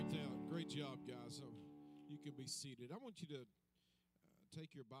job, guys. You can be seated. I want you to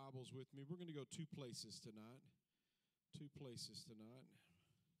take your Bibles with me. We're going to go two places tonight.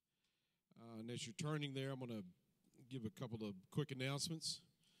 And as you're turning there, I'm going to give a couple of quick announcements.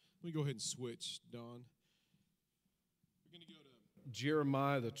 Let me go ahead and switch, Don. We're going to go to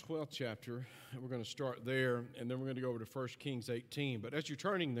Jeremiah, the 12th chapter, and we're going to start there, and then we're going to go over to 1 Kings 18. But as you're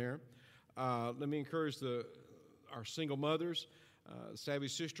turning there, let me encourage our single mothers. Savvy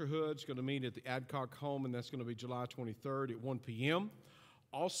Sisterhood is going to meet at the Adcock home, and that's going to be July 23rd at 1 p.m.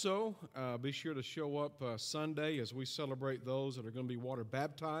 Also, be sure to show up Sunday as we celebrate those that are going to be water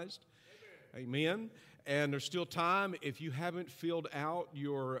baptized. Amen. And there's still time. If you haven't filled out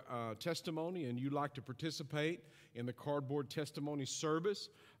your testimony and you'd like to participate in the cardboard testimony service,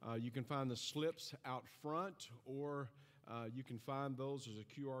 you can find the slips out front, or you can find those. There's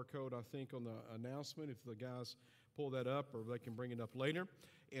a QR code, I think, on the announcement if the guys pull that up, or they can bring it up later.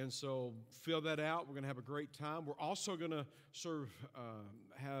 And so fill that out. We're going to have a great time. We're also going to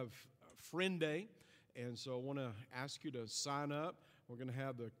have Friend Day. And so I want to ask you to sign up. We're going to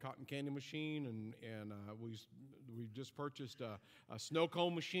have the cotton candy machine, and we just purchased a snow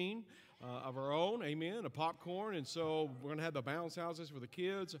cone machine of our own, amen, a popcorn. And so we're going to have the bounce houses for the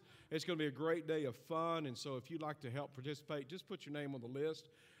kids. It's going to be a great day of fun. And so if you'd like to help participate, just put your name on the list.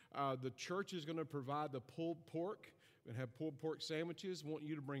 The church is going to provide the pulled pork and have pulled pork sandwiches. We want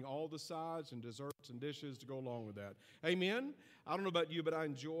you to bring all the sides and desserts and dishes to go along with that. Amen. I don't know about you, but I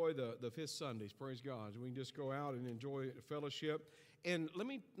enjoy the fifth Sundays. Praise God. We can just go out and enjoy fellowship. And let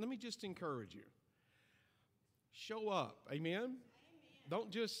me just encourage you. Show up. Amen.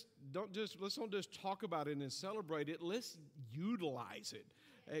 Don't just let's not just talk about it and celebrate it. Let's utilize it.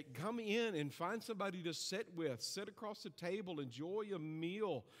 Come in and find somebody to sit with. Sit across the table, enjoy a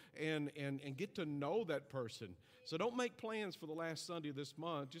meal, and get to know that person. So don't make plans for the last Sunday of this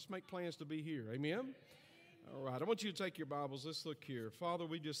month. Just make plans to be here. Amen? All right. I want you to take your Bibles. Let's look here. Father,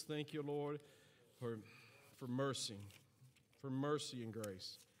 we just thank you, Lord, for mercy, and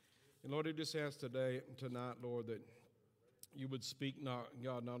grace. And Lord, I just ask tonight, Lord, that you would speak,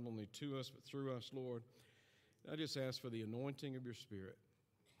 God, not only to us, but through us, Lord. I just ask for the anointing of your Spirit.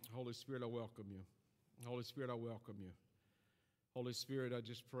 Holy Spirit, I welcome you. Holy Spirit, I welcome you. Holy Spirit, I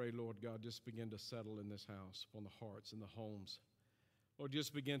just pray, Lord God, just begin to settle in this house, upon the hearts and the homes. Lord,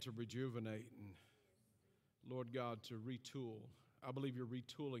 just begin to rejuvenate and, Lord God, to retool. I believe you're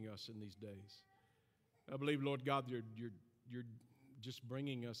retooling us in these days. I believe, Lord God, you're just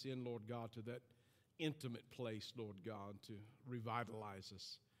bringing us in, Lord God, to that intimate place, Lord God, to revitalize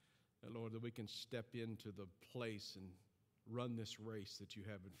us. And Lord, that we can step into the place and run this race that you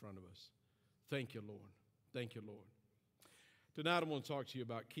have in front of us. Thank you, Lord. Thank you, Lord. Tonight I want to talk to you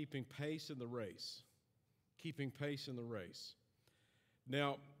about keeping pace in the race. Keeping pace in the race.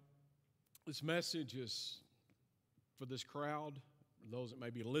 Now, this message is for this crowd, those that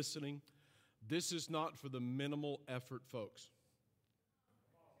may be listening. This is not for the minimal effort folks.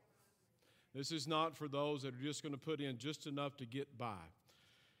 This is not for those that are just going to put in just enough to get by.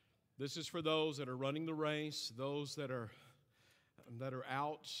 This is for those that are running the race, those that are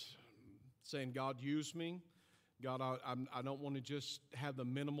out saying, God, use me. God, I don't want to just have the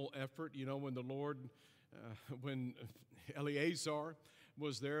minimal effort. You know, when the Lord, when Eleazar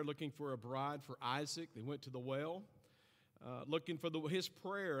was there looking for a bride for Isaac, they went to the well looking for his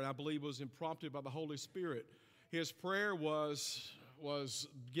prayer, and I believe was prompted by the Holy Spirit. His prayer was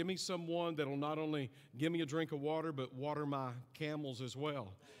give me someone that will not only give me a drink of water, but water my camels as well.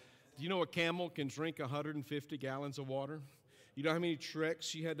 Do you know a camel can drink 150 gallons of water? You know how many treks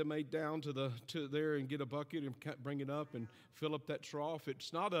she had to make down to there and get a bucket and bring it up and fill up that trough?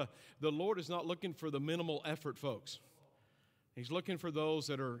 The Lord is not looking for the minimal effort, folks. He's looking for those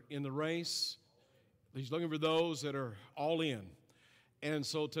that are in the race. He's looking for those that are all in. And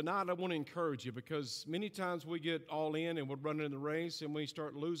so tonight I want to encourage you, because many times we get all in and we're running in the race and we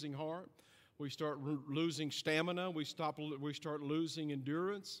start losing heart. We start losing stamina. We start losing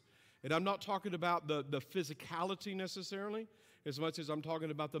endurance. And I'm not talking about the physicality necessarily as much as I'm talking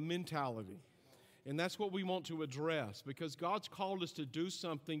about the mentality. And that's what we want to address, because God's called us to do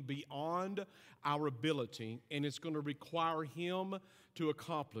something beyond our ability, and it's going to require Him to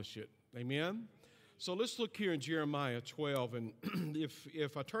accomplish it. Amen? So let's look here in Jeremiah 12. And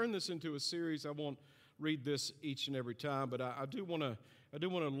if I turn this into a series, I won't read this each and every time, but I do want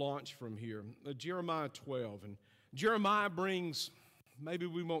to launch from here. Jeremiah 12. And Jeremiah brings, maybe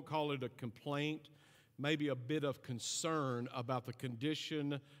we won't call it a complaint, maybe a bit of concern about the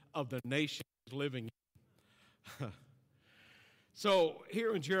condition of the nation he's living in. So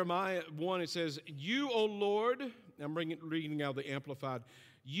here in Jeremiah 1, it says, you, O Lord, I'm reading out the Amplified,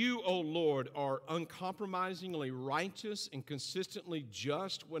 You, O Lord, are uncompromisingly righteous and consistently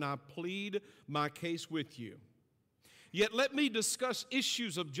just when I plead my case with you. Yet let me discuss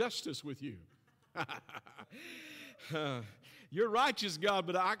issues of justice with you. You're righteous, God,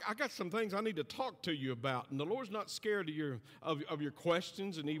 but I got some things I need to talk to you about. And the Lord's not scared of your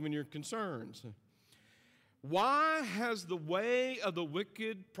questions and even your concerns. Why has the way of the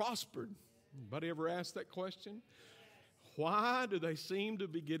wicked prospered? Anybody ever asked that question? Why do they seem to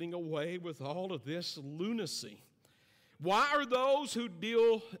be getting away with all of this lunacy? Why are those who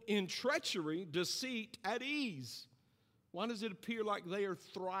deal in treachery, deceit, at ease? Why does it appear like they are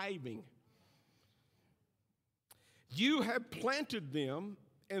thriving? You have planted them,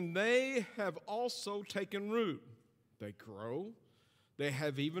 and they have also taken root. They grow. They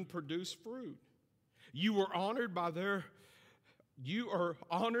have even produced fruit. You are honored by their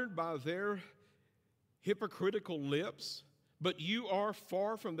hypocritical lips, but you are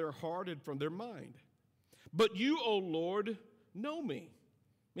far from their heart and from their mind. But you, O Lord, know me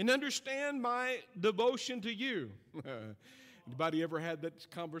and understand my devotion to you. Anybody ever had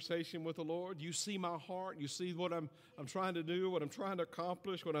that conversation with the Lord? You see my heart. You see what I'm trying to do, what I'm trying to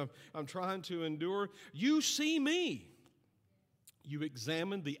accomplish, what I'm trying to endure. You see me. You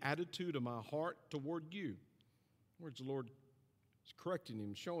examine the attitude of my heart toward you. Where's the Lord is correcting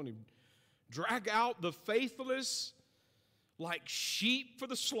him, showing him. Drag out the faithless like sheep for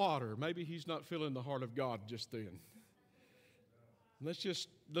the slaughter. Maybe he's not feeling the heart of God just then. Let's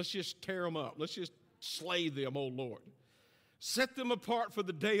just tear them up. Let's just slay them, O Lord. Set them apart for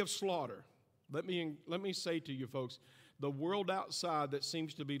the day of slaughter. Let me say to you folks, the world outside that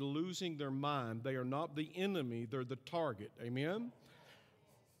seems to be losing their mind, they are not the enemy, they're the target. Amen?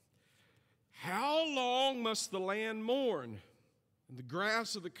 How long must the land mourn and the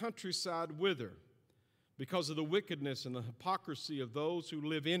grass of the countryside wither because of the wickedness and the hypocrisy of those who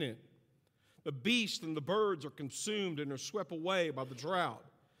live in it? The beasts and the birds are consumed and are swept away by the drought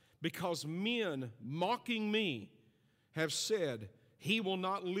because men mocking me have said, he will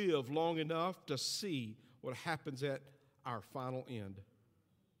not live long enough to see what happens at our final end.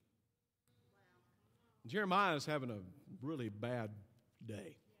 Jeremiah is having a really bad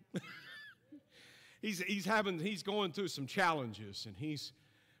day. He's going through some challenges, and he's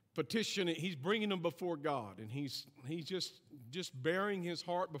petitioning, he's bringing them before God, and he's just bearing his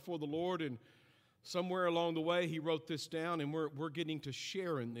heart before the Lord. And somewhere along the way, he wrote this down, and we're getting to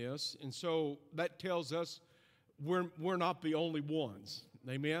share in this. And so that tells us we're not the only ones.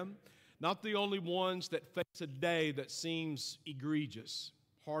 Amen? Not the only ones that face a day that seems egregious,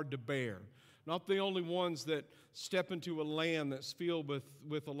 hard to bear. Not the only ones that step into a land that's filled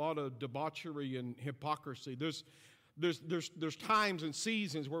with a lot of debauchery and hypocrisy. There's times and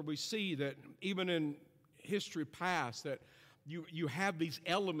seasons where we see that even in history past that you have these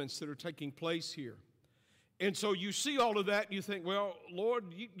elements that are taking place here. And so you see all of that and you think, well, Lord,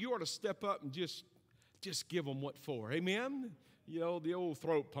 you ought to step up and just give them what for. Amen? You know, the old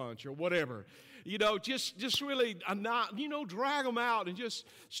throat punch or whatever. You know, just really, drag them out and just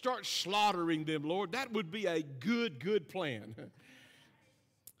start slaughtering them, Lord. That would be a good plan.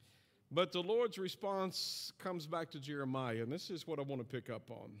 But the Lord's response comes back to Jeremiah, and this is what I want to pick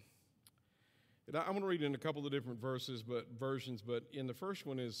up on. And I want to read in a couple of different versions, but in the first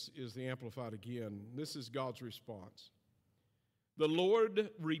one is the Amplified again. This is God's response. The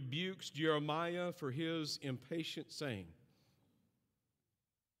Lord rebukes Jeremiah for his impatient saying,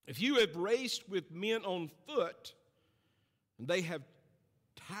 if you have raced with men on foot, and they have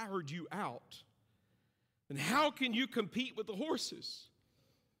tired you out, then how can you compete with the horses?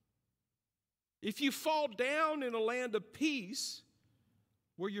 If you fall down in a land of peace,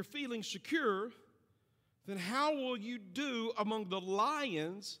 where you're feeling secure, then how will you do among the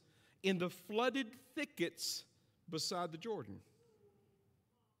lions in the flooded thickets beside the Jordan?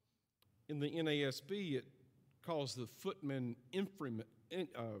 In the NASB, it calls the footmen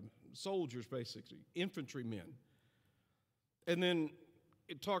soldiers, basically, infantrymen. And then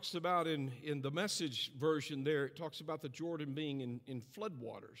it talks about in the Message version there, it talks about the Jordan being in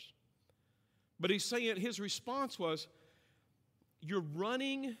floodwaters. But he's saying his response was, you're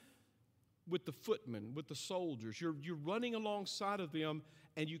running with the footmen, with the soldiers. You're running alongside of them,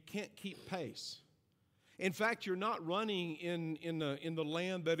 and you can't keep pace. In fact, you're not running in the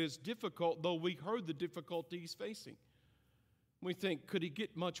land that is difficult, though we heard the difficulty he's facing. We think, could he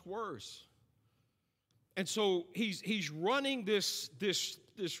get much worse? And so he's running this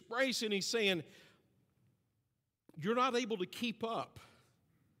race, and he's saying, you're not able to keep up.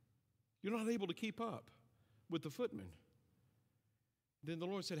 You're not able to keep up with the footmen. Then the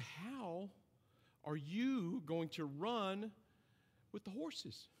Lord said, how are you going to run with the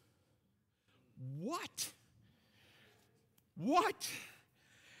horses. What? What?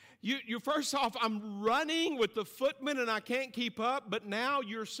 You first off, I'm running with the footmen and I can't keep up, but now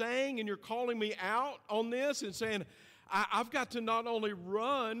you're saying and you're calling me out on this and saying, I've got to not only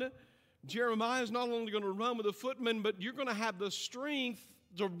run, Jeremiah is not only going to run with the footmen, but you're going to have the strength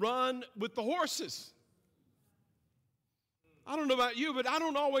to run with the horses. I don't know about you, but I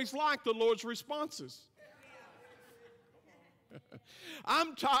don't always like the Lord's responses.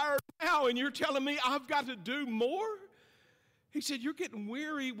 I'm tired now, and you're telling me I've got to do more? He said, you're getting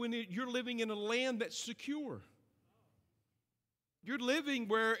weary when you're living in a land that's secure. You're living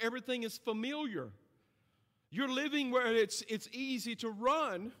where everything is familiar. You're living where it's easy to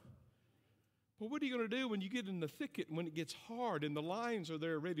run. Well, what are you going to do when you get in the thicket and when it gets hard and the lions are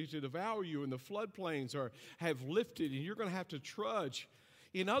there ready to devour you and the floodplains have lifted and you're going to have to trudge?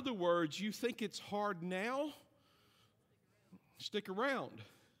 In other words, you think it's hard now? Stick around.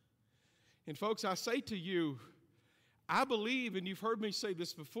 And folks, I say to you, I believe, and you've heard me say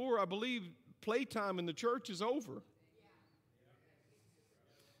this before, I believe playtime in the church is over.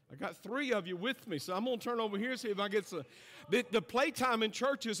 I got 3 of you with me, so I'm going to turn over here and see if I get some. The playtime in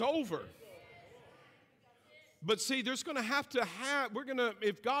church is over. But see, there's going to have,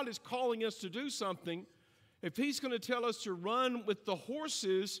 if God is calling us to do something, if He's going to tell us to run with the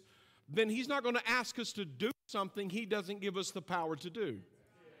horses, then He's not going to ask us to do something He doesn't give us the power to do.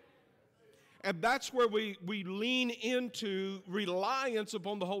 And that's where we lean into reliance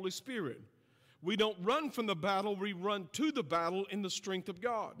upon the Holy Spirit. We don't run from the battle, we run to the battle in the strength of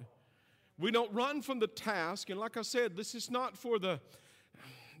God. We don't run from the task, and like I said, this is not for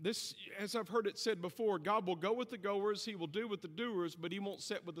this, as I've heard it said before, God will go with the goers, He will do with the doers, but He won't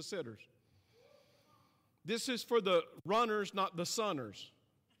sit with the sitters. This is for the runners, not the sunners.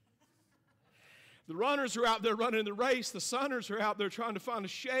 The runners are out there running the race. The sunners are out there trying to find a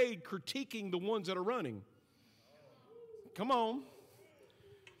shade, critiquing the ones that are running. Come on.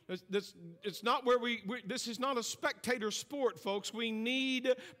 It's not where this is not a spectator sport, folks. We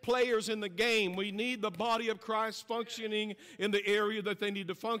need players in the game. We need the body of Christ functioning in the area that they need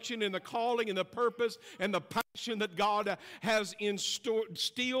to function, in the calling and the purpose and the passion that God has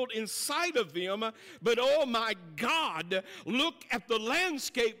instilled inside of them. But oh my God, look at the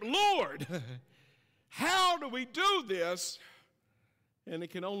landscape, Lord. How do we do this? And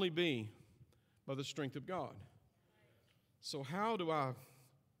it can only be by the strength of God. So how do I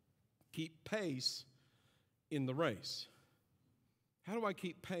keep pace in the race? How do I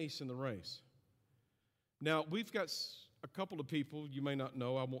keep pace in the race? Now, we've got a couple of people you may not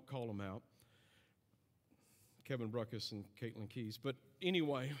know. I won't call them out. Kevin Bruckus and Caitlin Keys. But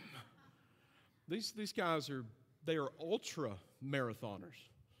anyway, these guys are ultra marathoners.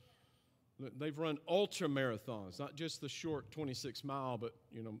 They've run ultra marathons, not just the short 26 mile, but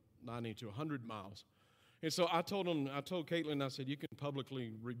 90 to 100 miles. And so I told Caitlin, I said, you can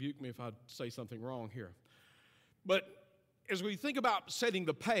publicly rebuke me if I say something wrong here. But as we think about setting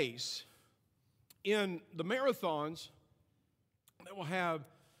the pace, in the marathons, they will have,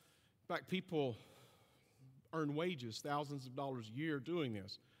 in fact, people earn wages, thousands of dollars a year doing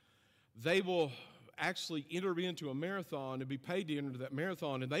this. They will actually enter into a marathon and be paid to enter that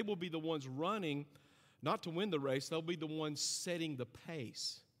marathon, and they will be the ones running, not to win the race, they'll be the ones setting the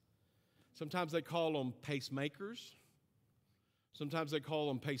pace. Sometimes they call them pacemakers. Sometimes they call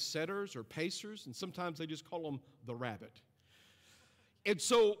them pace setters or pacers, and sometimes they just call them the rabbit. And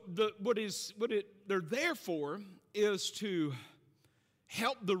so they're there for is to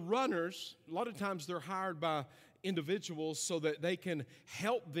help the runners. A lot of times they're hired by individuals so that they can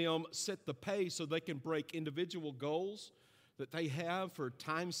help them set the pace so they can break individual goals that they have for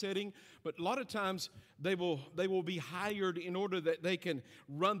time setting. But a lot of times they will be hired in order that they can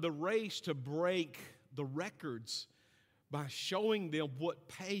run the race to break the records by showing them what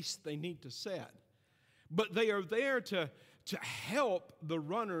pace they need to set. But they are there to help the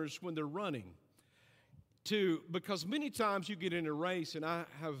runners when they're running. Because many times you get in a race, and I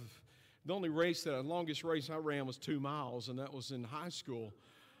have the longest race I ran was 2 miles, and that was in high school.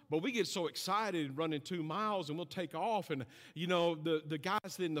 But we get so excited running 2 miles, and we'll take off, and the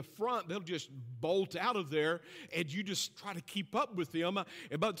guys in the front, they'll just bolt out of there, and you just try to keep up with them.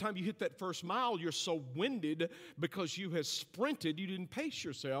 And by the time you hit that first mile, you're so winded because you have sprinted, you didn't pace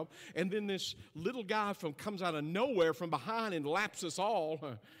yourself. And then this little guy comes out of nowhere from behind and laps us all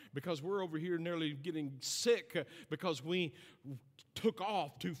because we're over here nearly getting sick because we took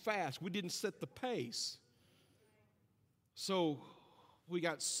off too fast. We didn't set the pace. So we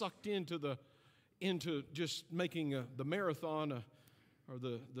got sucked into just making the marathon or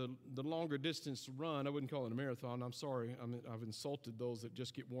the longer distance run. I wouldn't call it a marathon. I'm sorry. I've insulted those that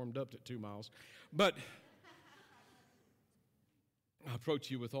just get warmed up at 2 miles. But I approach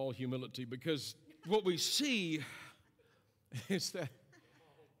you with all humility, because what we see is that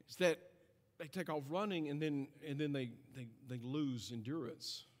they take off running and then they lose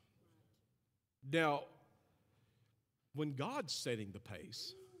endurance. Now, when God's setting the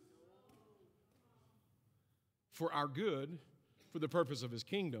pace for our good, for the purpose of His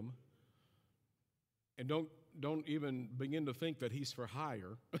kingdom, and don't even begin to think that He's for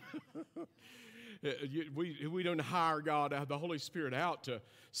hire. We don't hire God, the Holy Spirit, out to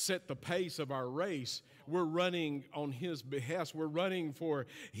set the pace of our race. We're running on His behest. We're running for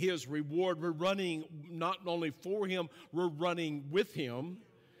His reward. We're running not only for Him, we're running with Him.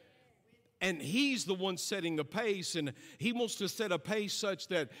 And He's the one setting the pace, and He wants to set a pace such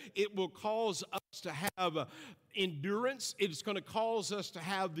that it will cause us to have endurance. It's going to cause us to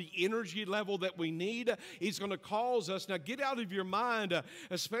have the energy level that we need. It's going to cause us, now get out of your mind,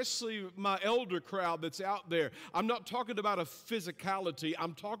 especially my elder crowd that's out there. I'm not talking about a physicality.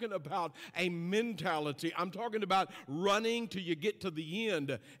 I'm talking about a mentality. I'm talking about running till you get to the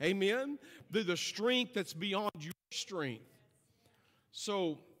end. Amen? The strength that's beyond your strength.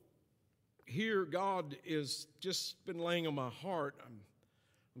 So here God is just been laying on my heart.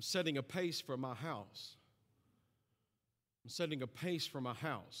 I'm setting a pace for my house. I'm setting a pace for my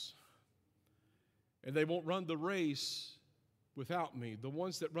house. And they won't run the race without me. The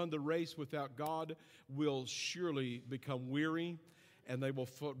ones that run the race without God will surely become weary, and they will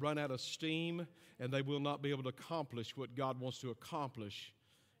run out of steam, and they will not be able to accomplish what God wants to accomplish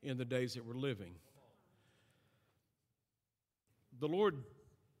in the days that we're living. The Lord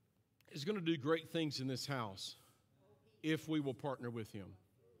is going to do great things in this house if we will partner with Him.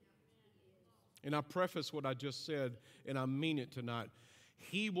 And I preface what I just said, and I mean it tonight.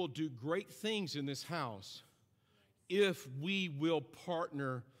 He will do great things in this house if we will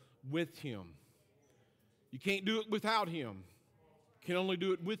partner with Him. You can't do it without Him. You can only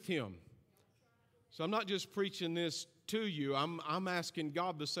do it with Him. So I'm not just preaching this to you. I'm asking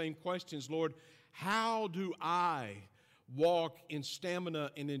God the same questions. Lord, how do I walk in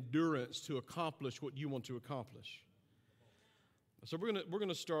stamina and endurance to accomplish what you want to accomplish? So we're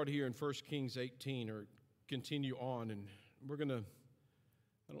gonna start here in 1 Kings 18, or continue on, and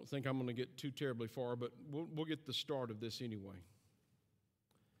I don't think I'm gonna get too terribly far, but we'll get the start of this anyway.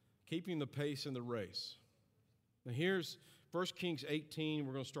 Keeping the pace in the race. Now here's 1 Kings 18.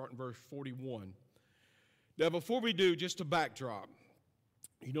 We're gonna start in verse 41. Now before we do, just a backdrop.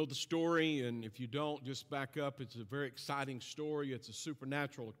 You know the story, and if you don't, just back up. It's a very exciting story. It's a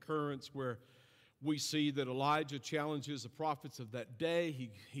supernatural occurrence where we see that Elijah challenges the prophets of that day.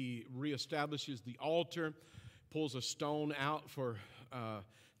 He reestablishes the altar, pulls a stone out for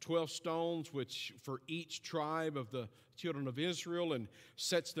 12 stones, which for each tribe of the children of Israel, and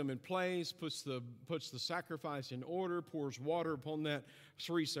sets them in place, puts the sacrifice in order, pours water upon that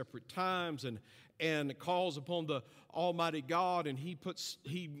 3 separate times, and calls upon the Almighty God, and he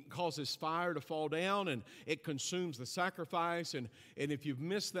causes fire to fall down, and it consumes the sacrifice. And if you've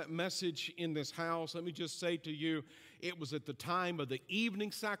missed that message in this house, let me just say to you, it was at the time of the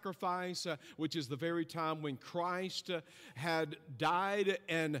evening sacrifice, which is the very time when Christ had died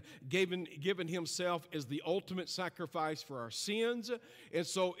and given Himself as the ultimate sacrifice for our sins. And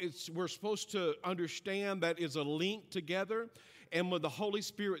so we're supposed to understand that is a link together. And with the Holy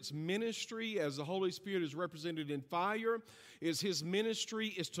Spirit's ministry, as the Holy Spirit is represented in fire, His ministry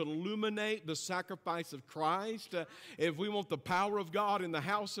is to illuminate the sacrifice of Christ. If we want the power of God in the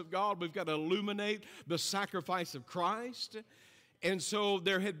house of God, we've got to illuminate the sacrifice of Christ. And so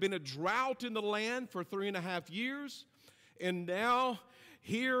there had been a drought in the land for 3.5 years. And now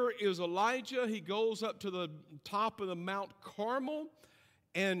here is Elijah. He goes up to the top of the Mount Carmel,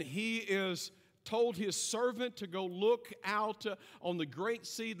 and he is told his servant to go look out on the Great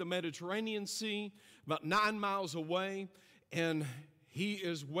Sea, the Mediterranean Sea, about 9 miles away, and he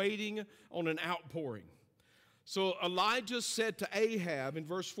is waiting on an outpouring. So Elijah said to Ahab in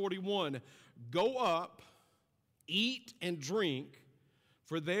verse 41, "Go up, eat and drink,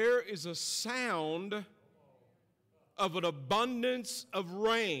 for there is a sound of an abundance of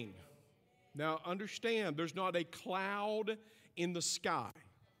rain." Now understand, there's not a cloud in the sky.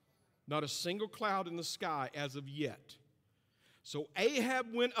 Not a single cloud in the sky as of yet. So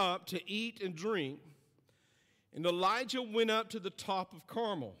Ahab went up to eat and drink, and Elijah went up to the top of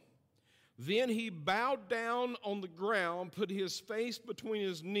Carmel. Then he bowed down on the ground, put his face between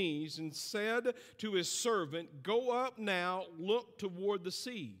his knees, and said to his servant, "Go up now, look toward the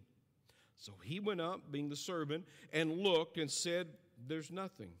sea." So he went up, being the servant, and looked and said, there's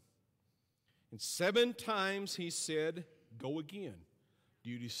nothing. And 7 times he said, go again. Do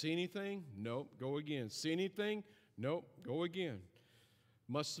you see anything? Nope, go again. See anything? Nope, go again.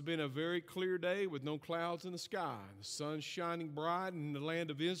 Must have been a very clear day with no clouds in the sky. The sun's shining bright in the land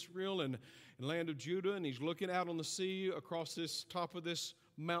of Israel and the land of Judah, and he's looking out on the sea across this top of this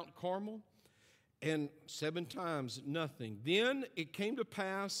Mount Carmel. And 7 times, nothing. Then it came to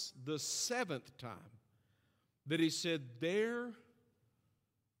pass the 7th time that he said, there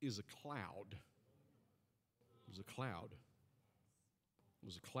is a cloud. It was a cloud. It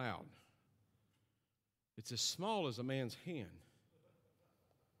was a cloud. It's as small as a man's hand.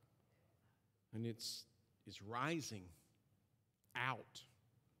 And it's rising out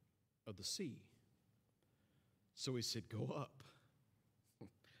of the sea. So he said, go up.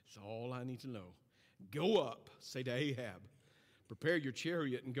 That's all I need to know. Go up, say to Ahab, prepare your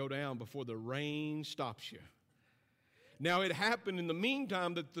chariot and go down before the rain stops you. Now it happened in the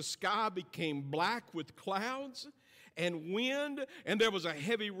meantime that the sky became black with clouds and wind, and there was a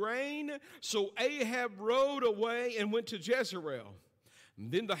heavy rain. So Ahab rode away and went to Jezreel.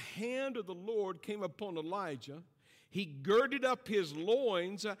 And then the hand of the Lord came upon Elijah. He girded up his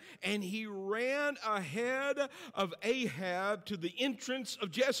loins, and he ran ahead of Ahab to the entrance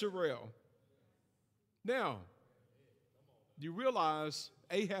of Jezreel. Now, do you realize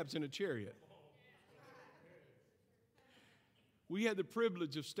Ahab's in a chariot? We had the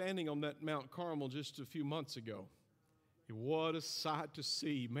privilege of standing on that Mount Carmel just a few months ago. What a sight to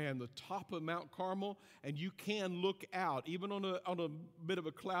see, man, the top of Mount Carmel, and you can look out, even on a bit of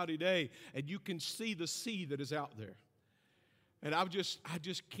a cloudy day, and you can see the sea that is out there. And I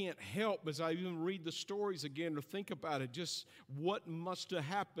just can't help, as I even read the stories again or think about it, just what must have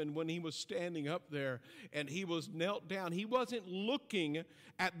happened when he was standing up there and he was knelt down. He wasn't looking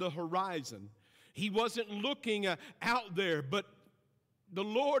at the horizon. He wasn't looking out there, but the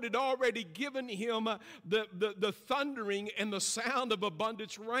Lord had already given him the thundering and the sound of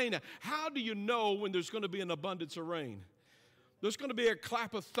abundance rain. How do you know when there's going to be an abundance of rain? There's going to be a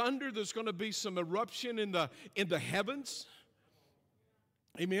clap of thunder. There's going to be some eruption in the heavens.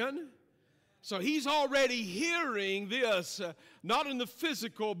 Amen? So he's already hearing this, not in the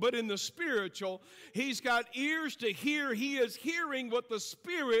physical, but in the spiritual. He's got ears to hear. He is hearing what the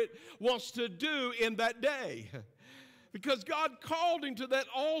Spirit wants to do in that day. Because God called him to that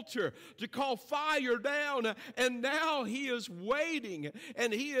altar to call fire down, and now he is waiting,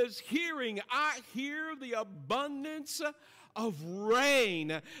 and he is hearing. I hear the abundance of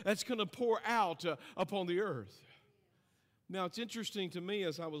rain that's going to pour out upon the earth. Now, it's interesting to me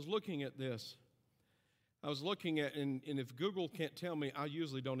as I was looking at this. I was looking at, and if Google can't tell me, I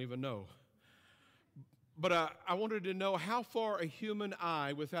usually don't even know. But I wanted to know how far a human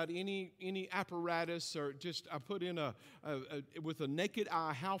eye, without any apparatus, or just I put in with a naked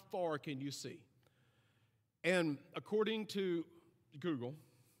eye, how far can you see? And according to Google,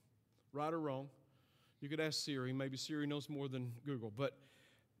 right or wrong, you could ask Siri. Maybe Siri knows more than Google, but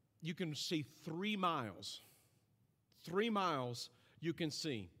you can see 3 miles. 3 miles you can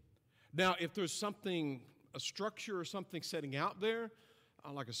see. Now, if there's something, a structure or something setting out there,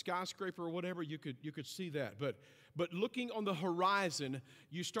 like a skyscraper or whatever, you could see that. But looking on the horizon,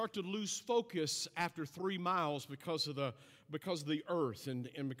 you start to lose focus after 3 miles because of the earth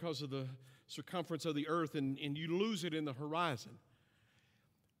and because of the circumference of the earth, and you lose it in the horizon.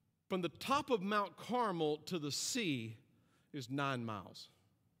 From the top of Mount Carmel to the sea is 9 miles.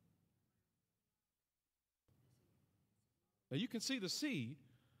 Now you can see the sea,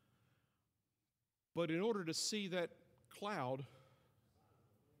 but in order to see that cloud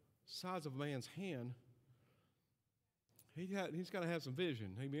size of a man's hand, he's got to have some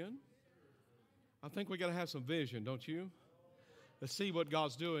vision. Amen? I think we got to have some vision, don't you? Let's see what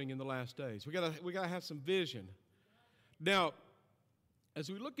God's doing in the last days. We got to have some vision. Now,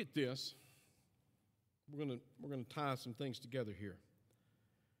 as we look at this, we're going to tie some things together here.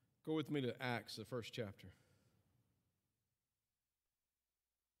 Go with me to Acts, the 1st chapter.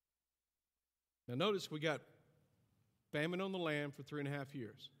 Now notice we got famine on the land for 3.5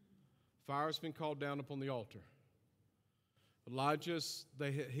 years. Fire's been called down upon the altar.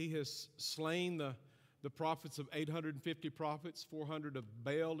 He has slain the prophets of 850 prophets, 400 of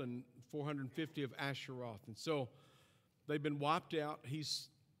Baal and 450 of Asheroth. And so they've been wiped out. He's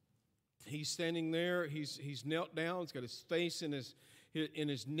standing there. He's knelt down. He's got his face in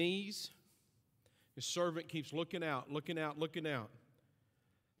his knees. His servant keeps looking out.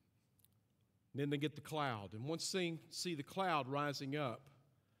 And then they get the cloud. And once they see the cloud rising up,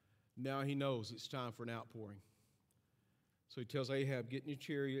 now he knows it's time for an outpouring. So he tells Ahab, get in your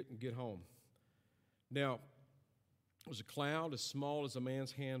chariot and get home. Now, was a cloud as small as a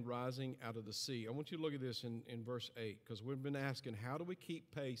man's hand rising out of the sea. I want you to look at this in verse 8, because we've been asking, how do we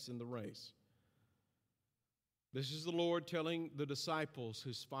keep pace in the race? This is the Lord telling the disciples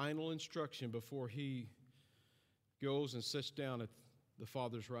his final instruction before he goes and sits down at the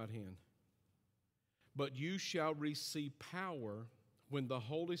Father's right hand. But you shall receive power when the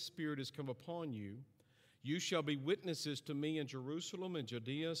Holy Spirit has come upon you. You shall be witnesses to me in Jerusalem and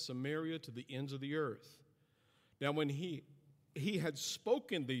Judea, Samaria, to the ends of the earth. Now, when he had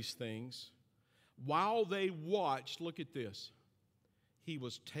spoken these things, while they watched, look at this, he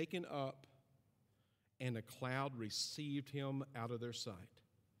was taken up, and a cloud received him out of their sight.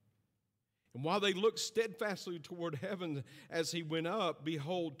 And while they looked steadfastly toward heaven as he went up,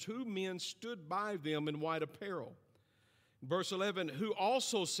 behold, two men stood by them in white apparel. Verse 11, who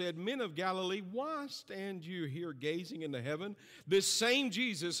also said, Men of Galilee, why stand you here gazing into heaven? This same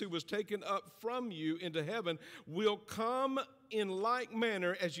Jesus who was taken up from you into heaven will come in like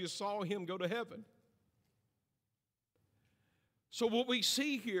manner as you saw him go to heaven. So what we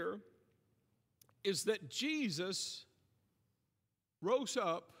see here is that Jesus rose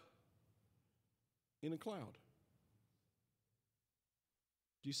up in a cloud.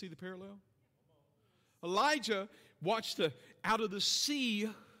 Do you see the parallel? Elijah watched out of the sea,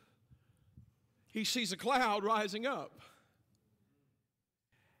 he sees a cloud rising up.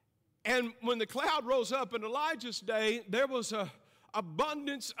 And when the cloud rose up in Elijah's day, there was an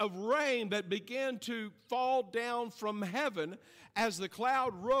abundance of rain that began to fall down from heaven. As the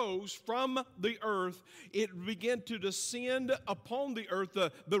cloud rose from the earth, it began to descend upon the earth.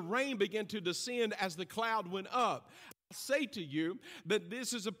 The rain began to descend as the cloud went up. I say to you that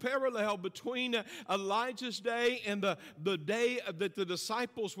this is a parallel between Elijah's day and the day that the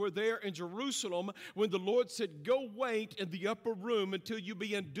disciples were there in Jerusalem when the Lord said, go wait in the upper room until you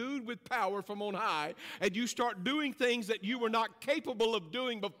be endued with power from on high, and you start doing things that you were not capable of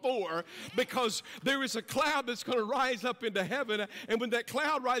doing before, because there is a cloud that's going to rise up into heaven, and when that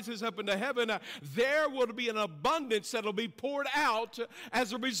cloud rises up into heaven, there will be an abundance that will be poured out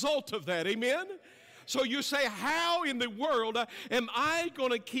as a result of that. Amen? So you say, how in the world am I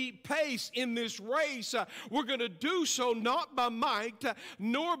going to keep pace in this race? We're going to do so not by might,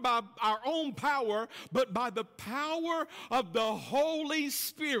 nor by our own power, but by the power of the Holy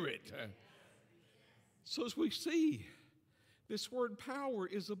Spirit. So as we see, this word power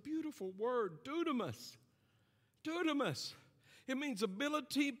is a beautiful word, dunamis. Dunamis. It means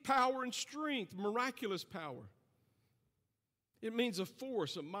ability, power, and strength, miraculous power. It means a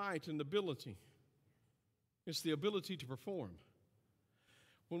force, a might, and ability. It's the ability to perform.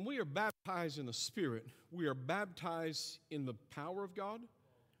 When we are baptized in the Spirit, we are baptized in the power of God.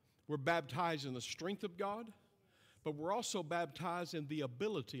 We're baptized in the strength of God. But we're also baptized in the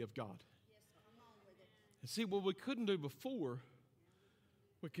ability of God. And see, what we couldn't do before,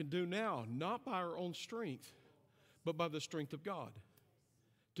 we can do now, not by our own strength, but by the strength of God.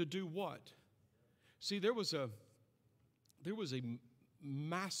 To do what? See, there was a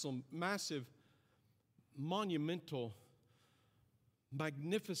massive, monumental,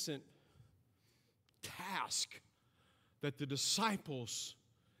 magnificent task that the disciples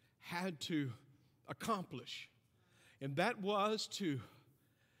had to accomplish. And that was to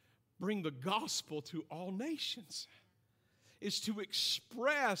bring the gospel to all nations. Is to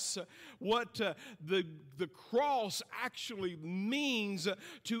express what the cross actually means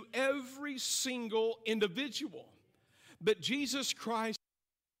to every single individual. That Jesus Christ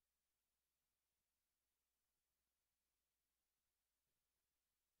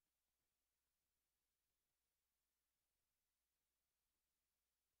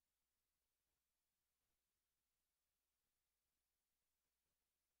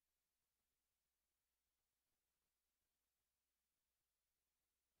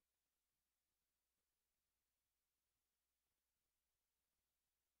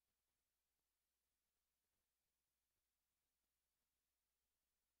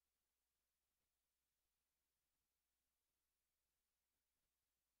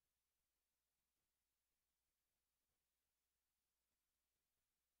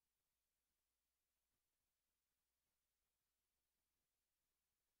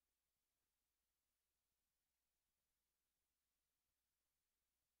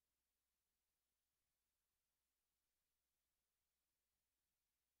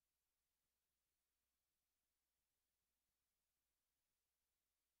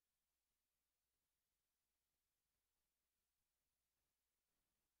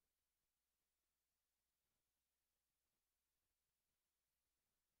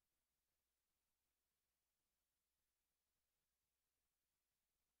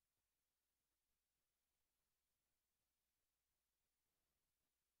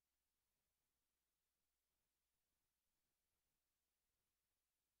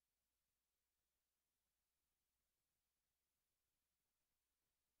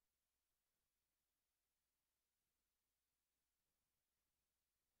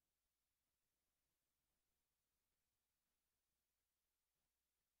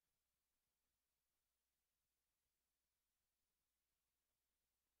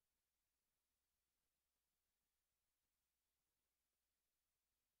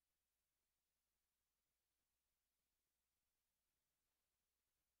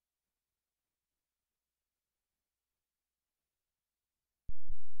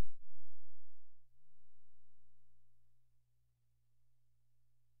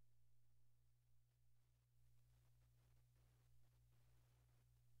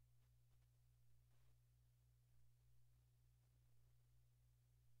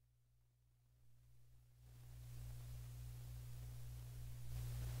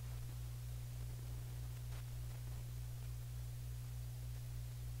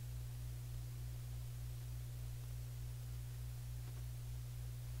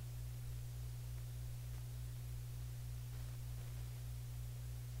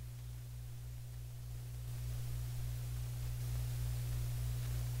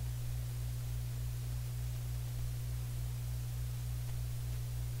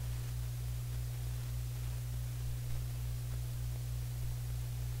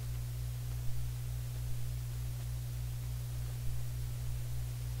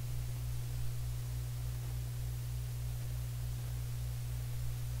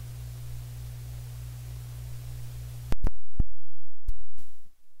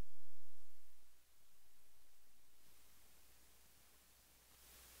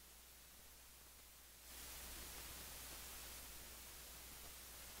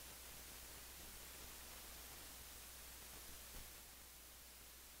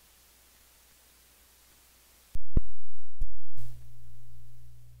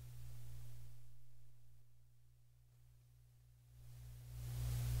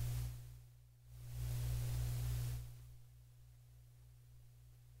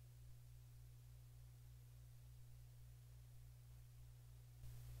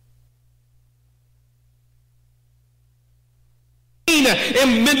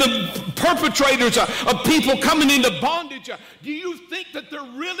and the perpetrators of people coming into bondage, do you think that they're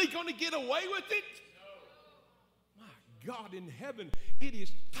really going to get away with it? My God in heaven, it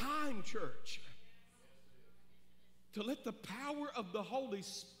is time, church, to let the power of the Holy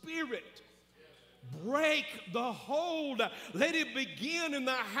Spirit break the hold. Let it begin in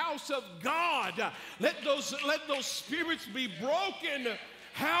the house of God. Let those spirits be broken.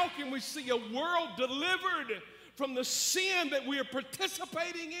 How can we see a world delivered from the sin that we are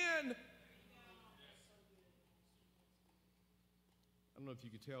participating in? I don't know if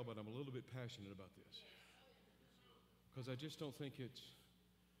you could tell, but I'm a little bit passionate about this, because I just don't think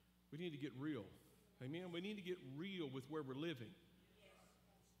we need to get real. Amen? We need to get real with where we're living.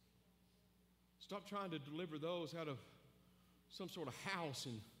 Stop trying to deliver those out of some sort of house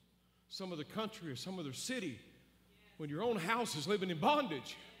in some other country or some other city when your own house is living in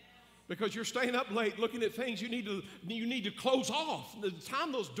bondage because you're staying up late looking at things you need to close off. The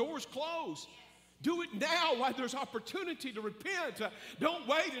time those doors close, do it now while there's opportunity to repent. Don't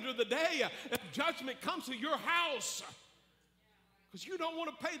wait until the day judgment comes to your house, because you don't want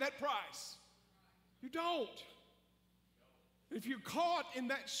to pay that price. You don't. If you're caught in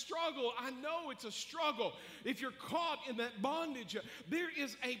that struggle, I know it's a struggle. If you're caught in that bondage, there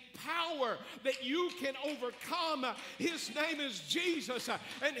is a power that you can overcome. His name is Jesus,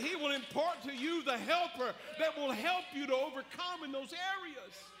 and he will impart to you the helper that will help you to overcome in those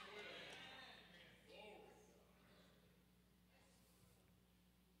areas.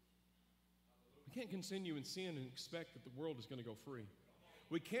 We can't continue in sin and expect that the world is going to go free.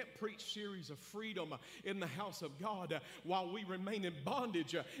 We can't preach series of freedom in the house of God while we remain in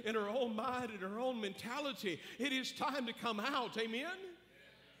bondage in our own mind and our own mentality. It is time to come out. Amen?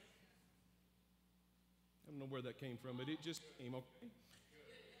 I don't know where that came from, but it just came, okay?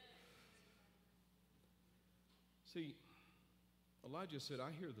 See, Elijah said,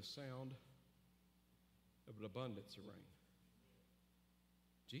 I hear the sound of an abundance of rain.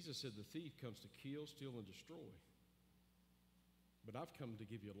 Jesus said the thief comes to kill, steal, and destroy. But I've come to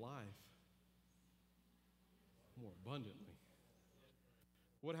give you life more abundantly.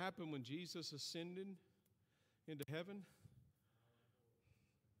 What happened when Jesus ascended into heaven?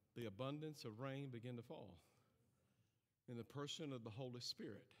 The abundance of rain began to fall in the person of the Holy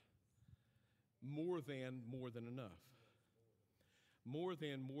Spirit. More than enough. More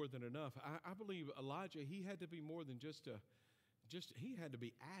than enough. I believe Elijah, he had to be more than he had to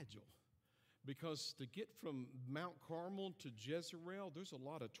be agile. Because to get from Mount Carmel to Jezreel, there's a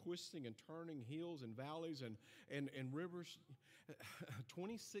lot of twisting and turning, hills and valleys and rivers.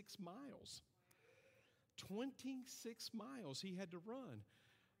 26 miles. 26 miles he had to run.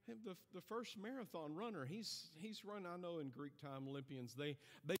 The first marathon runner, he's run, I know in Greek time, Olympians, they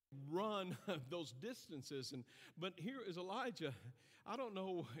run those distances. But here is Elijah. I don't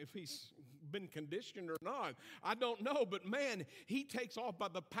know if he's been conditioned or not. I don't know, but man, he takes off by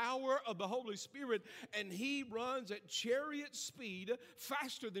the power of the Holy Spirit, and he runs at chariot speed,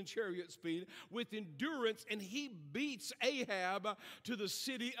 faster than chariot speed, with endurance, and he beats Ahab to the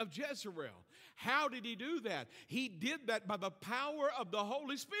city of Jezreel. How did he do that? He did that by the power of the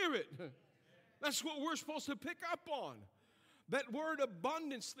Holy Spirit. That's what we're supposed to pick up on. That word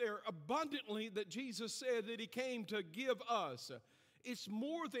abundance there, abundantly, that Jesus said that he came to give us. It's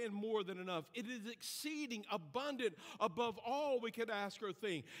more than enough. It is exceeding, abundant, above all we could ask or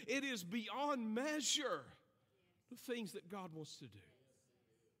think. It is beyond measure the things that God wants to do.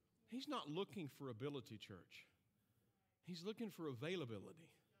 He's not looking for ability, church. He's looking for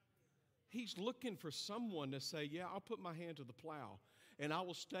availability. He's looking for someone to say, yeah, I'll put my hand to the plow, and I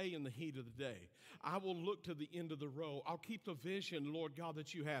will stay in the heat of the day. I will look to the end of the row. I'll keep the vision, Lord God,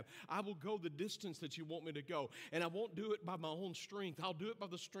 that you have. I will go the distance that you want me to go, and I won't do it by my own strength. I'll do it by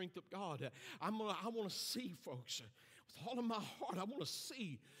the strength of God. I want to see, folks, with all of my heart, I want to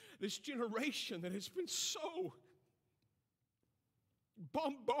see this generation that has been so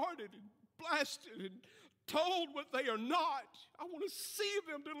bombarded and blasted and told what they are not. I want to see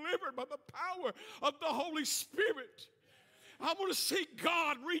them delivered by the power of the Holy Spirit. I want to see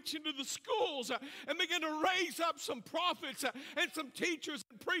God reach into the schools and begin to raise up some prophets and some teachers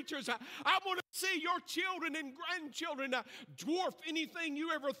and preachers. I want to see your children and grandchildren dwarf anything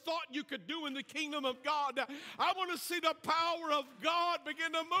you ever thought you could do in the kingdom of God. I want to see the power of God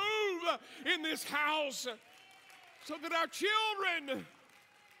begin to move in this house so that our children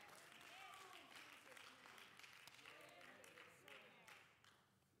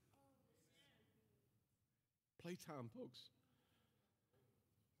playtime, folks,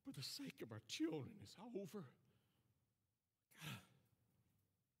 for the sake of our children, is over.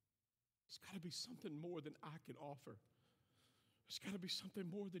 It's got to be something more than I can offer. It's got to be something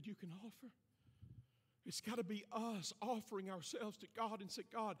more that you can offer. It's got to be us offering ourselves to God and say,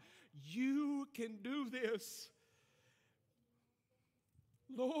 God, you can do this.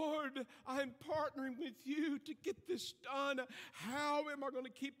 Lord, I'm partnering with you to get this done. How am I going to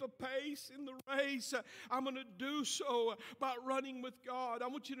keep the pace in the race? I'm going to do so by running with God. I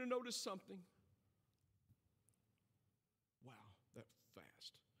want you to notice something. Wow, that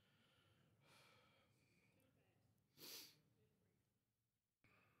fast.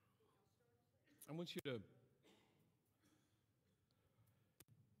 I want you to,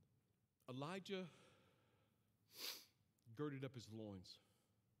 Elijah girded up his loins.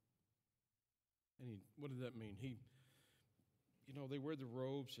 And what did that mean? They wear the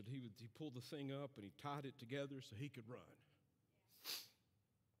robes, and he pulled the thing up and he tied it together so he could run.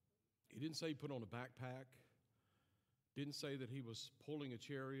 He didn't say he put on a backpack. Didn't say that he was pulling a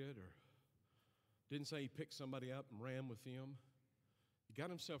chariot, or didn't say he picked somebody up and ran with them. He got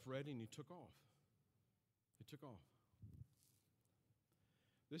himself ready and he took off. He took off.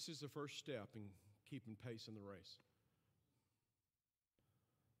 This is the first step in keeping pace in the race.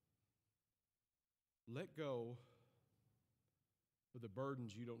 Let go of the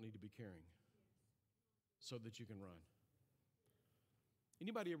burdens you don't need to be carrying so that you can run.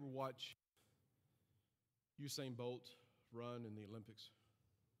 Anybody ever watch Usain Bolt run in the Olympics?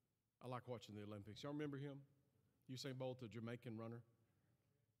 I like watching the Olympics. Y'all remember him? Usain Bolt, the Jamaican runner,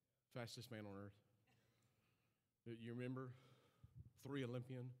 fastest man on earth. You remember? 3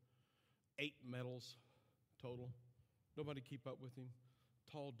 Olympian, 8 medals total. Nobody keep up with him.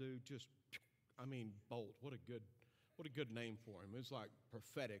 Tall dude, Bolt. What a good name for him. It was like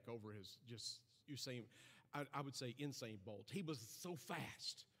prophetic over his Usain. I would say Insane Bolt. He was so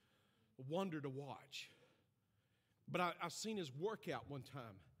fast, a wonder to watch. But I've seen his workout one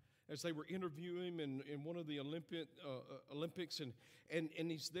time as they were interviewing him in one of the Olympics, and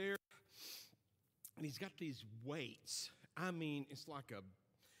he's there, and he's got these weights. It's like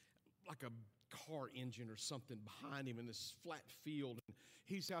a car engine or something behind him in this flat field. And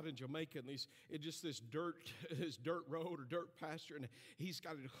he's out in Jamaica, and it's this dirt road or dirt pasture, and he's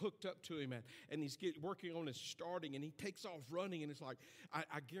got it hooked up to him, and he's working on his starting, and he takes off running, and it's like,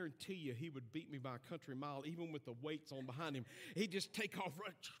 I guarantee you he would beat me by a country mile, even with the weights on behind him. He'd just take off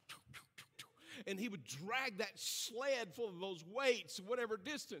running, and he would drag that sled full of those weights, whatever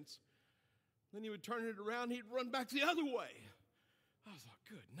distance. Then he would turn it around, he'd run back the other way. I thought,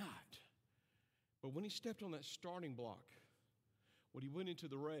 good night. But when he stepped on that starting block, when he went into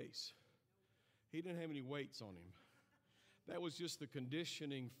the race, he didn't have any weights on him. That was just the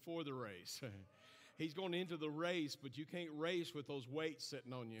conditioning for the race. He's going into the race, but you can't race with those weights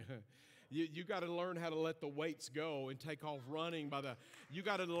sitting on you. You got to learn how to let the weights go and take off running you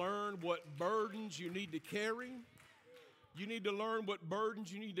got to learn what burdens you need to carry. You need to learn what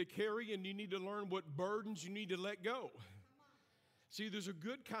burdens you need to carry, and you need to learn what burdens you need to let go. See, there's a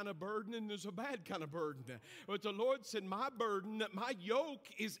good kind of burden and there's a bad kind of burden. But the Lord said, my burden, my yoke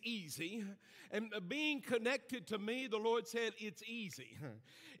is easy. And being connected to me, the Lord said, it's easy.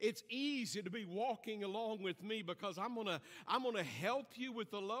 It's easy to be walking along with me because I'm gonna help you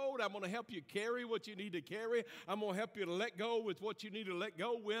with the load. I'm going to help you carry what you need to carry. I'm going to help you to let go with what you need to let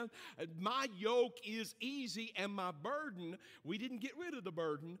go with. My yoke is easy, and my burden, we didn't get rid of the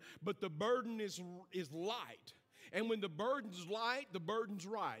burden, but the burden is light. And when the burden's light, the burden's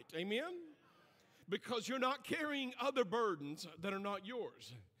right. Amen? Because you're not carrying other burdens that are not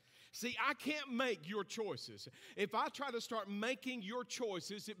yours. See, I can't make your choices. If I try to start making your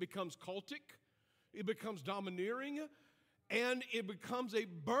choices, it becomes cultic, it becomes domineering, and it becomes a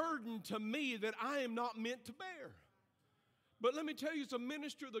burden to me that I am not meant to bear. But let me tell you, as a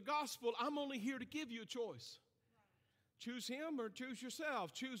minister of the gospel, I'm only here to give you a choice. Choose him or choose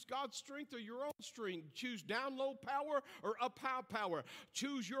yourself. Choose God's strength or your own strength. Choose down low power or up high power.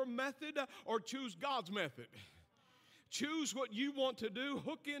 Choose your method or choose God's method. Choose what you want to do.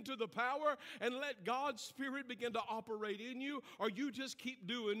 Hook into the power and let God's Spirit begin to operate in you, or you just keep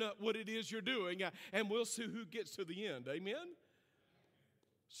doing what it is you're doing, and we'll see who gets to the end. Amen?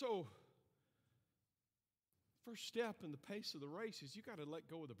 So, first step in the pace of the race is you got to let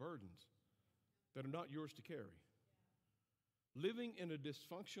go of the burdens that are not yours to carry. Living in a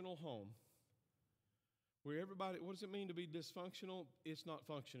dysfunctional home where everybody, what does it mean to be dysfunctional? It's not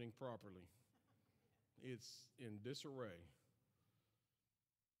functioning properly. It's in disarray.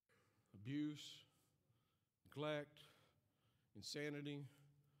 Abuse, neglect, insanity,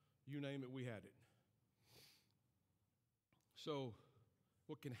 you name it, we had it. So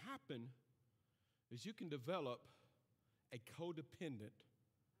what can happen is you can develop a codependent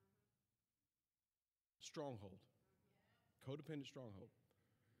stronghold. Codependent stronghold.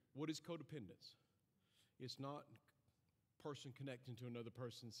 What is codependence? It's not person connecting to another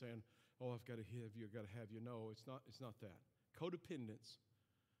person saying, oh, I've got to have you, I've got to have you. No, it's not that. Codependence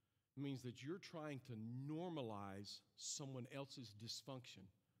means that you're trying to normalize someone else's dysfunction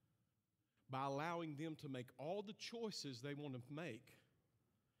by allowing them to make all the choices they want to make,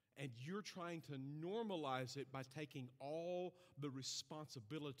 and you're trying to normalize it by taking all the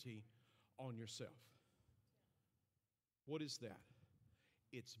responsibility on yourself. What is that?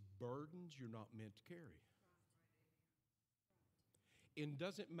 It's burdens you're not meant to carry. It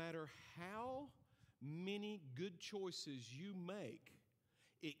doesn't matter how many good choices you make,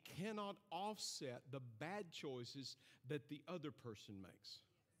 it cannot offset the bad choices that the other person makes.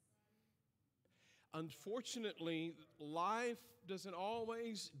 Unfortunately, life doesn't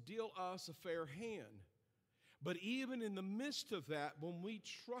always deal us a fair hand. But even in the midst of that, when we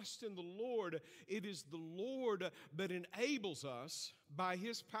trust in the Lord, it is the Lord that enables us by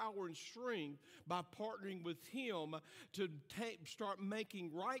His power and strength, by partnering with Him to start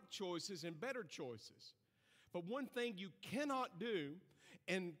making right choices and better choices. But one thing you cannot do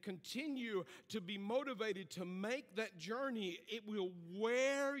and continue to be motivated to make that journey, it will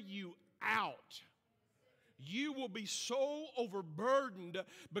wear you out. You will be so overburdened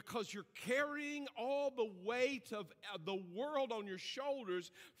because you're carrying all the weight of the world on your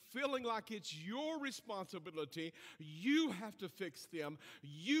shoulders, feeling like it's your responsibility. You have to fix them.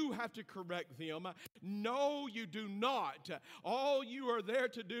 You have to correct them. No, you do not. All you are there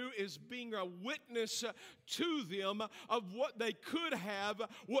to do is being a witness to them of what they could have,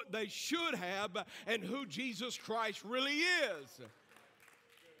 what they should have, and who Jesus Christ really is.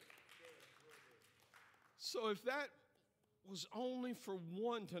 So if that was only for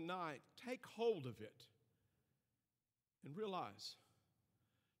one tonight, take hold of it and realize.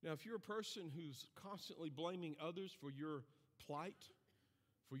 Now, if you're a person who's constantly blaming others for your plight,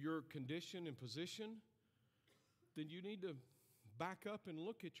 for your condition and position, then you need to back up and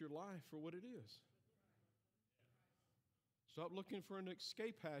look at your life for what it is. Stop looking for an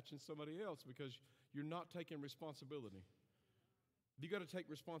escape hatch in somebody else because you're not taking responsibility. You got to take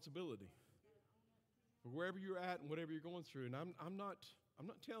responsibility for wherever you're at and whatever you're going through. And I'm not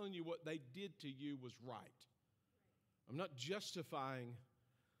telling you what they did to you was right. I'm not justifying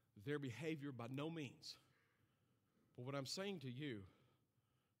their behavior by no means. But what I'm saying to you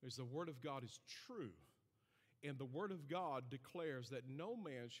is the Word of God is true. And the Word of God declares that no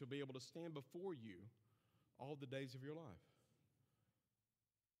man shall be able to stand before you all the days of your life.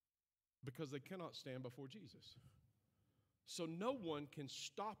 Because they cannot stand before Jesus. So no one can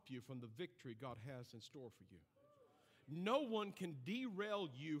stop you from the victory God has in store for you. No one can derail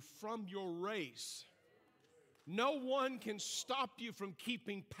you from your race. No one can stop you from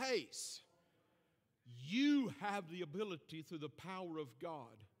keeping pace. You have the ability through the power of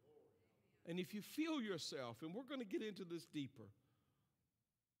God. And if you feel yourself, and we're going to get into this deeper,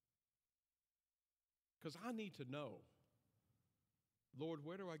 because I need to know, Lord,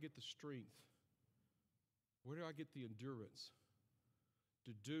 where do I get the strength? Where do I get the endurance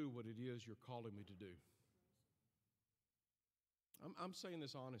to do what it is you're calling me to do? I'm saying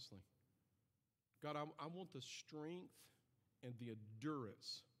this honestly. God, I want the strength and the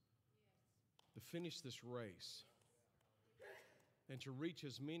endurance to finish this race and to reach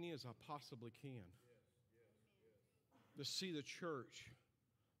as many as I possibly can. To see the church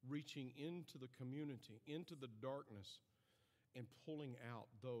reaching into the community, into the darkness, and pulling out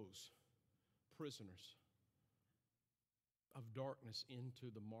those prisoners of darkness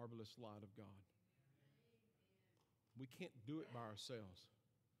into the marvelous light of God. We can't do it by ourselves.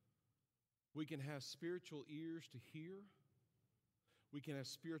 We can have spiritual ears to hear. We can have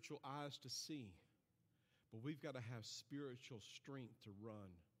spiritual eyes to see. But we've got to have spiritual strength to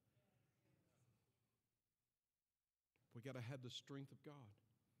run. We got to have the strength of God.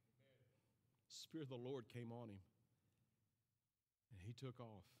 The Spirit of the Lord came on him, and he took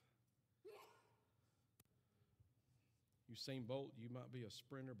off. Usain Bolt, you might be a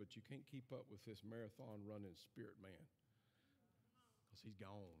sprinter, but you can't keep up with this marathon running spirit man because he's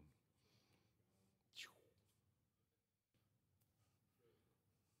gone.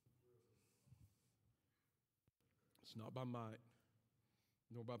 It's not by might,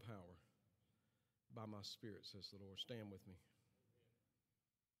 nor by power, by my Spirit, says the Lord. Stand with me.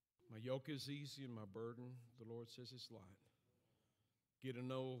 My yoke is easy and my burden, the Lord says, is light. Get to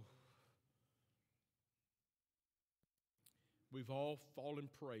know we've all fallen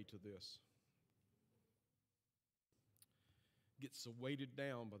prey to this. Get so weighted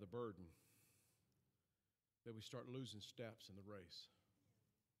down by the burden that we start losing steps in the race.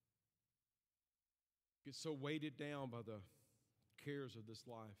 get so weighted down by the cares of this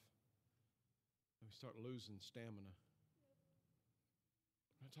life, and we start losing stamina.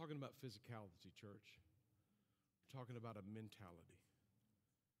 I'm not talking about physicality, church. We're talking about a mentality.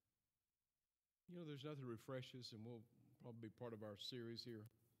 You know, there's nothing refreshes, and we'll probably be part of our series here.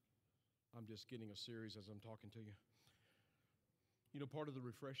 I'm just getting a series as I'm talking to you. You know, part of the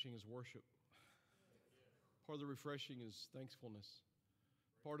refreshing is worship. Part of the refreshing is thankfulness.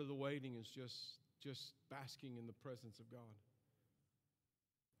 Part of the waiting is just basking in the presence of God.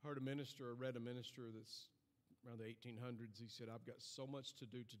 I read a minister that's around the 1800s. He said, I've got so much to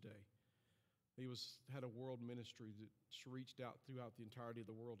do today. He had a world ministry that reached out throughout the entirety of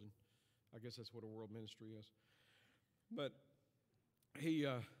the world, and I guess that's what a world ministry is. But he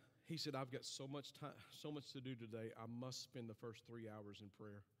said, I've got so much time, so much to do today, I must spend the first 3 hours in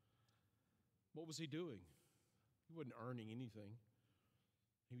prayer. What was he doing? He wasn't earning anything.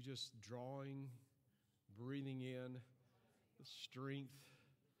 He was just drawing, breathing in the strength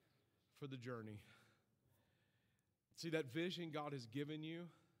for the journey. See, that vision God has given you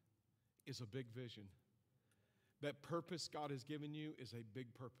is a big vision. That purpose God has given you is a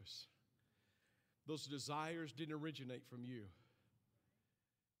big purpose. Those desires didn't originate from you,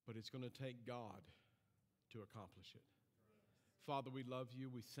 but it's going to take God to accomplish it. Father, we love you.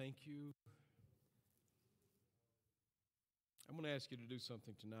 We thank you. I'm going to ask you to do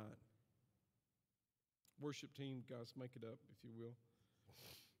something tonight. Worship team, guys, make it up, if you will.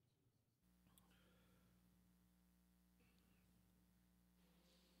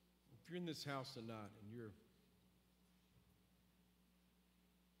 If you're in this house tonight and you're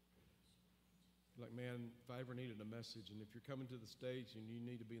like, man, if I ever needed a message, and if you're coming to the stage and you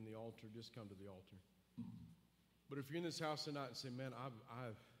need to be in the altar, just come to the altar. But if you're in this house tonight and say, man, I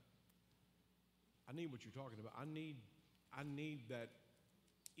need what you're talking about. I need that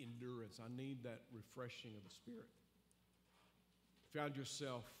endurance. I need that refreshing of the Spirit.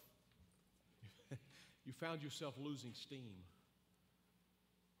 You found yourself losing steam.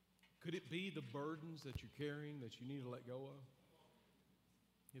 Could it be the burdens that you're carrying that you need to let go of?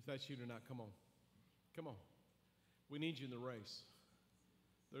 If that's you tonight, come on. Come on. We need you in the race.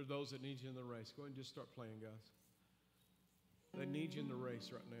 There are those that need you in the race. Go ahead and just start playing, guys. They need you in the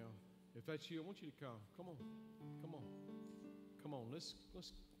race right now. If that's you, I want you to come. Come on. Come on. Come on. Let's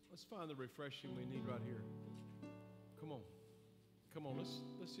find the refreshing we need right here. Come on. Come on.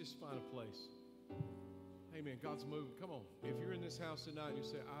 Let's just find a place. Amen. God's moving. Come on. If you're in this house tonight and you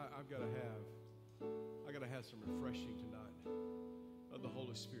say, I got to have some refreshing tonight of the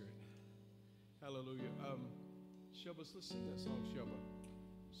Holy Spirit. Hallelujah. Shelba, let's sing that song, Shelba.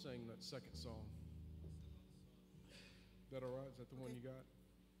 Sing that second song. Is that all right? Is that the one you got?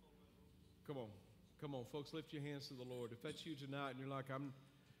 Come on. Come on, folks, lift your hands to the Lord. If that's you tonight and you're like,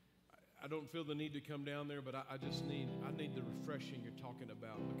 I don't feel the need to come down there, but I need the refreshing you're talking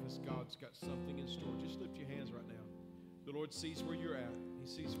about because God's got something in store. Just lift your hands right now. The Lord sees where you're at. He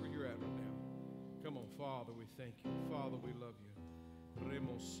sees where you're at right now. Come on, Father, we thank you. Father, we love you.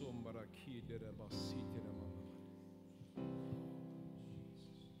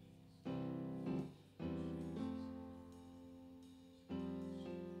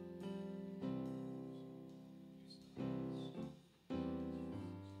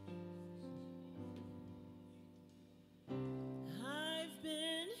 I've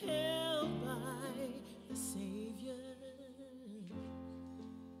been held by the Savior.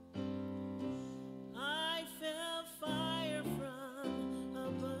 I felt fire from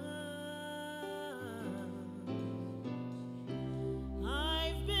above.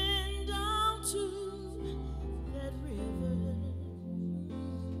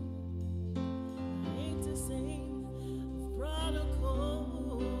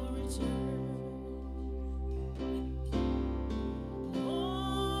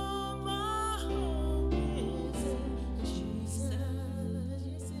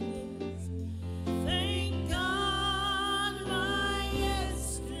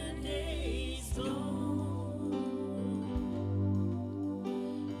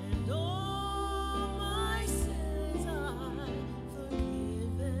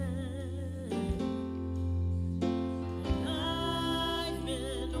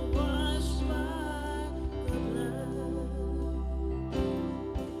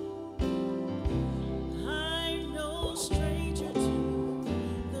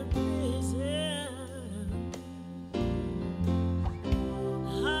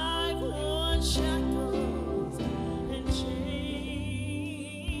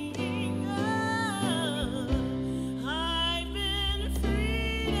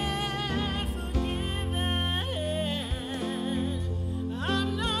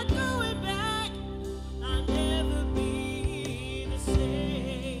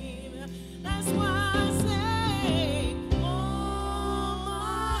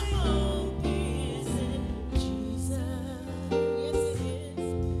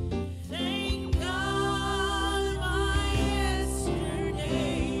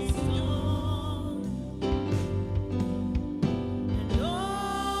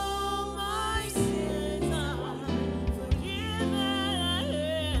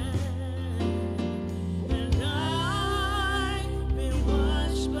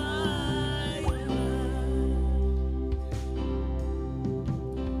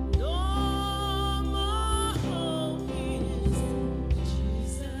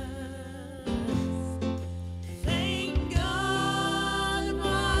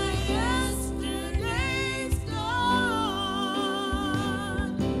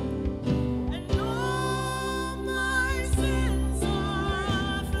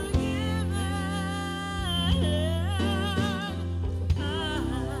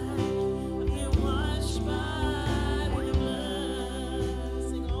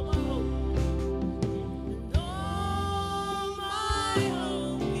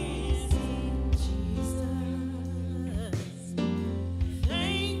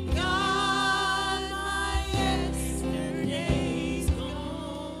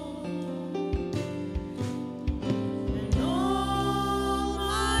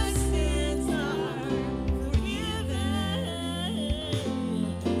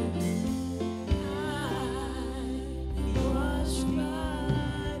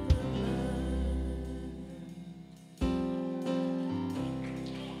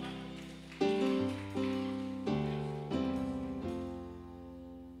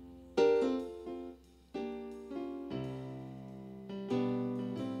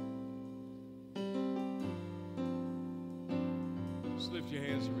 Just lift your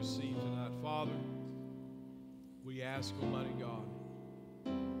hands and receive tonight. Father, we ask, Almighty God,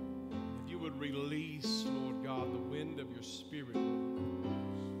 that you would release, Lord God, the wind of your Spirit, Lord.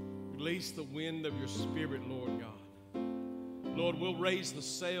 Release the wind of your Spirit, Lord God. Lord, we'll raise the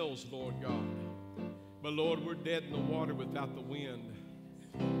sails, Lord God. But Lord, we're dead in the water without the wind.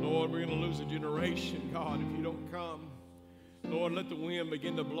 Lord, we're going to lose a generation, God, if you don't come. Lord, let the wind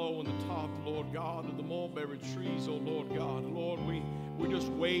begin to blow on the top, Lord God, of the mulberry trees, oh Lord God. Lord, we're just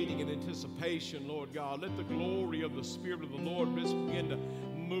waiting in anticipation, Lord God. Let the glory of the Spirit of the Lord just begin to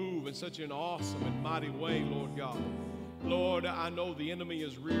move in such an awesome and mighty way, Lord God. Lord, I know the enemy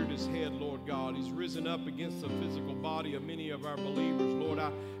has reared his head, Lord God. He's risen up against the physical body of many of our believers. Lord,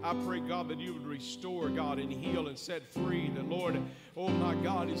 I pray, God, that you would restore, God, and heal and set free. That, Lord, oh my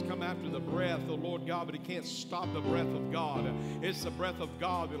God, he's come after the breath, oh Lord God, but he can't stop the breath of God. It's the breath of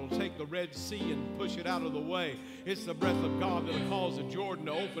God that'll take the Red Sea and push it out of the way. It's the breath of God that'll cause the Jordan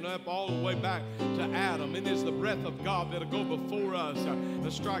to open up all the way back to Adam. And it's the breath of God that'll go before us to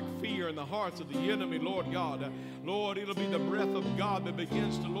strike fear in the hearts of the enemy, Lord God. Lord, it'll be the breath of God that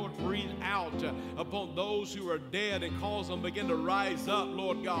begins to, Lord, breathe out upon those who are dead and cause them to begin to rise up,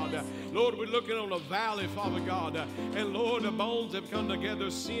 Lord God. Lord, we're looking on a valley, Father God, and Lord, the bones have come together.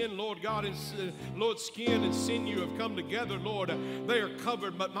 Sin, Lord God, and Lord, skin and sinew have come together, Lord. They are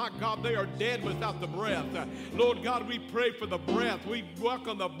covered, but my God, they are dead without the breath. Lord God, we pray for the breath. We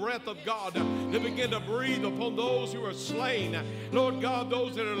welcome the breath of God to begin to breathe upon those who are slain. Lord God,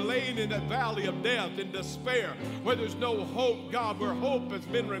 those that are laying in that valley of death and despair, where there's no hope, God, where hope has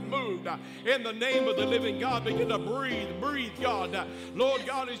been removed. In the name of the living God, begin to breathe, God. Lord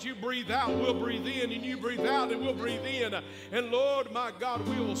God, as you breathe out, we'll breathe in, and you breathe out, and we'll breathe in. And Lord, my God,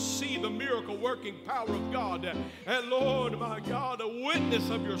 we will see the miracle working power of God. And Lord, my God, a witness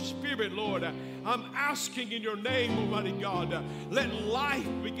of your Spirit, Lord. I'm asking in your name, Almighty God, let life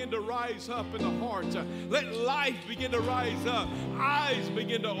begin to rise up in the heart. Let life begin to rise up. Eyes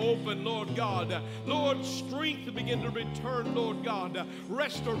begin to open, Lord God. Lord, strength begin to return, Lord God.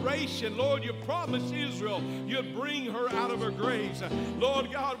 Restoration, Lord, you promised Israel you'd bring her out of her graves.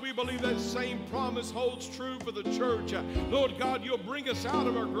 Lord God, we believe that same promise holds true for the church. Lord God, you'll bring us out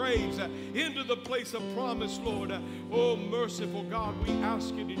of our graves into the place of promise, Lord. Oh, merciful God, we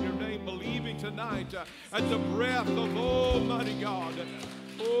ask it in your name, believing tonight at the breath of Almighty God.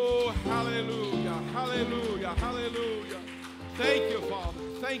 Oh, hallelujah, hallelujah, hallelujah. Thank you, Father.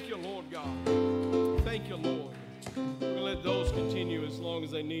 Thank you, Lord God. Thank you, Lord. We're going to let those continue as long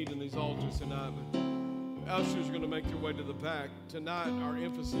as they need in these altars tonight. But ushers are going to make their way to the back. Tonight, our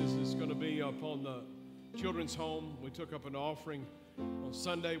emphasis is going to be upon the children's home. We took up an offering on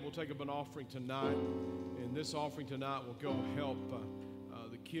Sunday. We'll take up an offering tonight. And this offering tonight will go help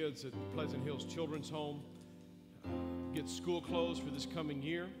the kids at Pleasant Hills Children's Home get school clothes for this coming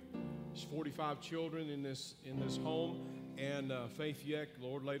year. There's 45 children in this home. And Faith Yeck,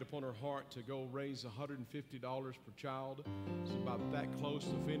 Lord, laid upon her heart to go raise $150 per child. It's about that close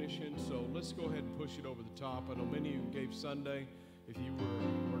to finishing. So let's go ahead and push it over the top. I know many of you gave Sunday. If you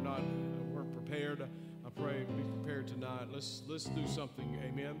weren't prepared, I pray be prepared tonight. Let's do something,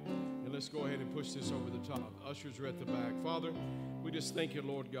 amen. And let's go ahead and push this over the top. Ushers are at the back. Father, we just thank you,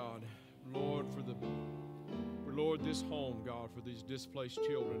 Lord God, Lord, for Lord, this home, God, for these displaced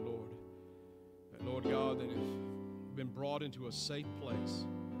children, Lord. And Lord God, that have been brought into a safe place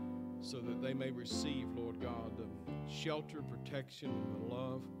so that they may receive, Lord God, the shelter, protection, and the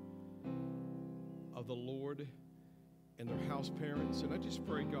love of the Lord and their house parents. And I just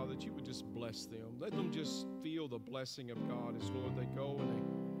pray, God, that you would just bless them. Let them just feel the blessing of God as, Lord, they go and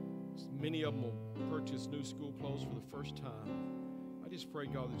many of them will purchase new school clothes for the first time. I just pray,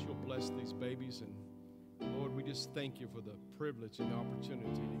 God, that you'll bless these babies. And Lord, we just thank you for the privilege and the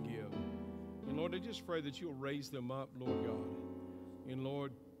opportunity to give. And Lord, I just pray that you'll raise them up, Lord God. And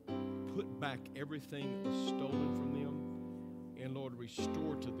Lord, put back everything that was stolen from them. And Lord,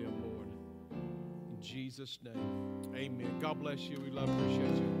 restore to them, Lord. In Jesus' name, amen. God bless you. We love and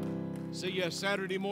appreciate you. See you Saturday morning.